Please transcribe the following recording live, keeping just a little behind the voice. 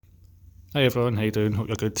Hi everyone, how you doing? Hope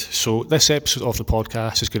you're good. So this episode of the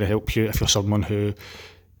podcast is going to help you if you're someone who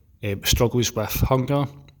struggles with hunger,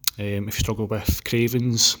 if you struggle with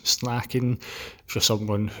cravings, snacking, if you're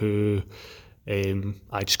someone who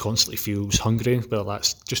I just constantly feels hungry, whether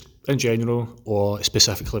that's just in general or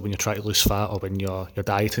specifically when you're trying to lose fat or when you're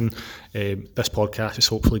dieting. This podcast is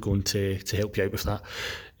hopefully going to help you out with that.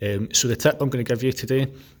 So the tip I'm going to give you today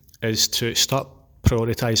is to start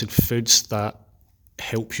prioritising foods that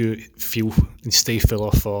help you feel and stay fuller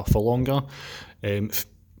for longer.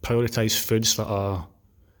 Prioritise foods that are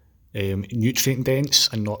nutrient dense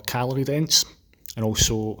and not calorie dense, and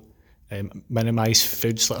also minimise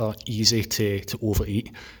foods that are easy to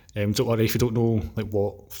overeat. Don't worry if you don't know like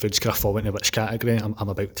what foods kind of fall into which category. I'm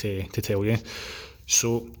about to tell you.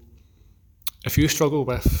 So if you struggle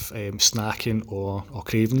with snacking or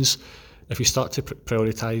cravings, if you start to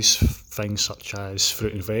prioritise things such as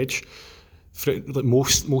fruit and veg,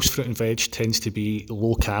 most fruit and veg tends to be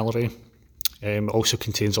low calorie. It also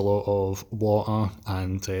contains a lot of water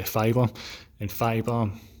and fibre. And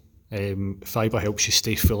fibre helps you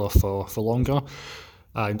stay fuller for longer.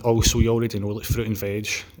 And also you already know that fruit and veg,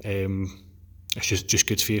 it's just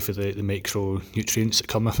good for you for the micronutrients that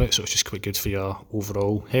come with it. So it's just quite good for your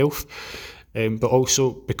overall health. But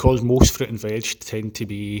also because most fruit and veg tend to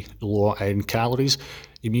be lower in calories,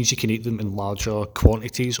 it means you can eat them in larger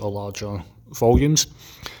quantities or larger volumes.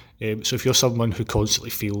 So if you're someone who constantly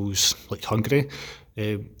feels like hungry,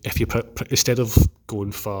 if you instead of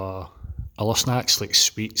going for other snacks like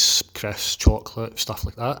sweets, crisps, chocolate, stuff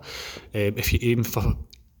like that, if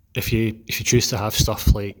you choose to have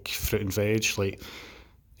stuff like fruit and veg, like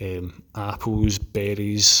apples,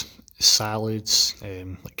 berries, salads,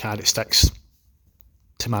 like carrot sticks,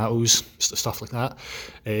 tomatoes, stuff like that,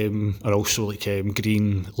 and also like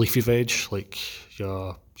green leafy veg like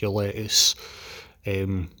your lettuce,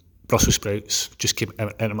 Brussels sprouts just came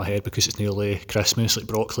into my head because it's nearly Christmas, like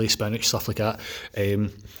broccoli, spinach, stuff like that.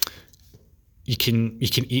 You can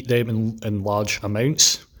eat them in large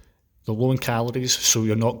amounts. They're low in calories, so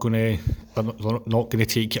they're not going to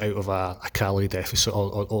take you out of a calorie deficit,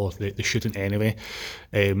 or they shouldn't anyway.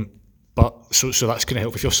 But so that's going to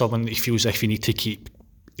help if you're someone that feels if you need to keep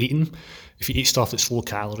eating. If you eat stuff that's low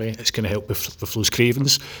calorie, it's going to help with those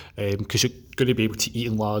cravings, because you're going to be able to eat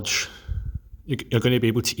in large. You're going to be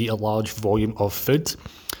able to eat a large volume of food,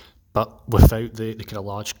 but without the kind of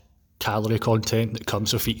large calorie content that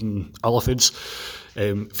comes with eating other foods.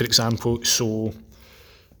 For example, so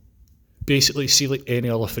basically, see like any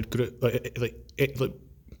other food group, like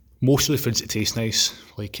most of the foods that taste nice,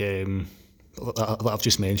 like that I've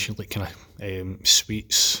just mentioned, like kind of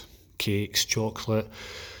sweets, cakes, chocolate,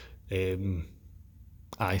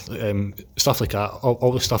 stuff like that,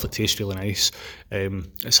 all the stuff that tastes really nice.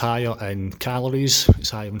 It's higher in calories,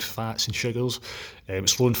 it's higher in fats and sugars,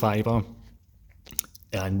 it's low in fibre,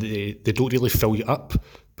 and they don't really fill you up,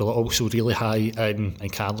 but they're also really high in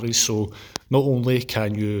calories. So not only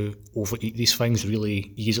can you overeat these things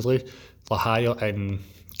really easily, they're higher in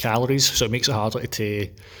calories, so it makes it harder to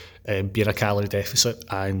be in a calorie deficit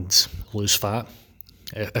and lose fat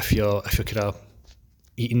if you're kind of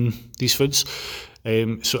eating these foods.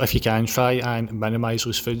 So if you can, try and minimise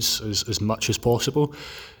those foods as much as possible,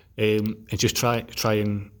 and just try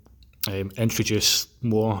and introduce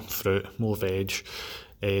more fruit, more veg.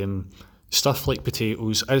 Stuff like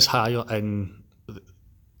potatoes is higher in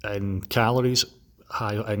calories,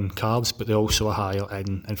 higher in carbs, but they also are higher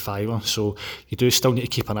in fibre. So you do still need to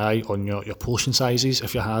keep an eye on your portion sizes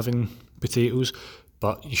if you're having potatoes,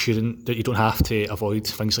 but you don't have to avoid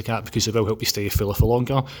things like that because they will help you stay fuller for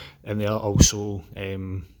longer, and they are also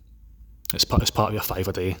it's part of your 5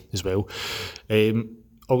 a day as well.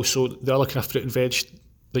 Also, the other kind of fruit and veg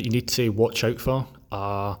that you need to watch out for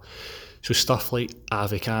are so stuff like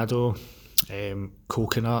avocado,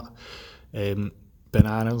 coconut,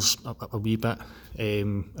 bananas a wee bit,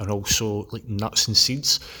 and also like nuts and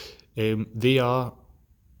seeds. They are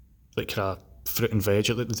like kind of fruit and veg.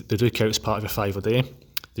 They do count as part of your 5 a day.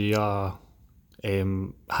 They are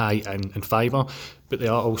high in fibre, but they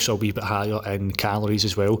are also a wee bit higher in calories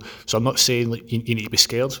as well. So I'm not saying like you need to be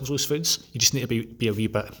scared of those foods. You just need to be a wee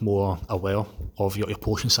bit more aware of your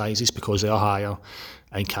portion sizes because they are higher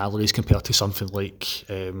in calories compared to something like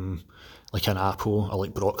an apple or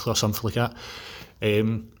like broccoli or something like that.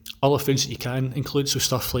 Other foods that you can include, so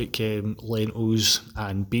stuff like lentils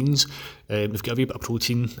and beans, they've got a wee bit of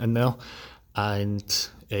protein in there, and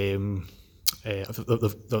they're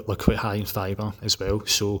quite high in fibre as well.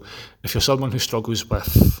 So if you're someone who struggles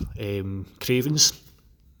with cravings,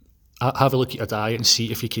 have a look at your diet and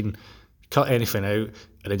see if you can cut anything out,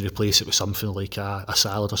 and then replace it with something like a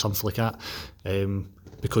salad or something like that,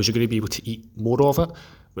 because you're going to be able to eat more of it,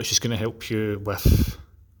 which is going to help you with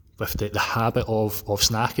the habit of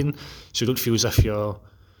snacking, so you don't feel as if you're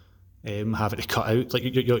having to cut out. Like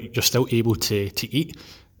you're still able to eat.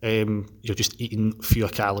 You're just eating fewer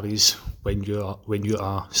calories when you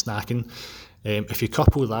are snacking. If you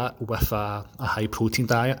couple that with a high protein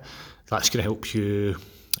diet, that's going to help you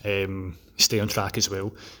stay on track as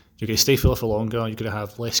well. You're going to stay fuller for longer, you're going to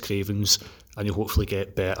have less cravings, and you'll hopefully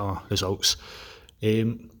get better results.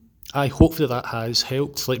 I hope that has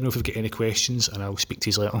helped. Let me know if you've got any questions, and I'll speak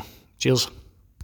to you later. Cheers.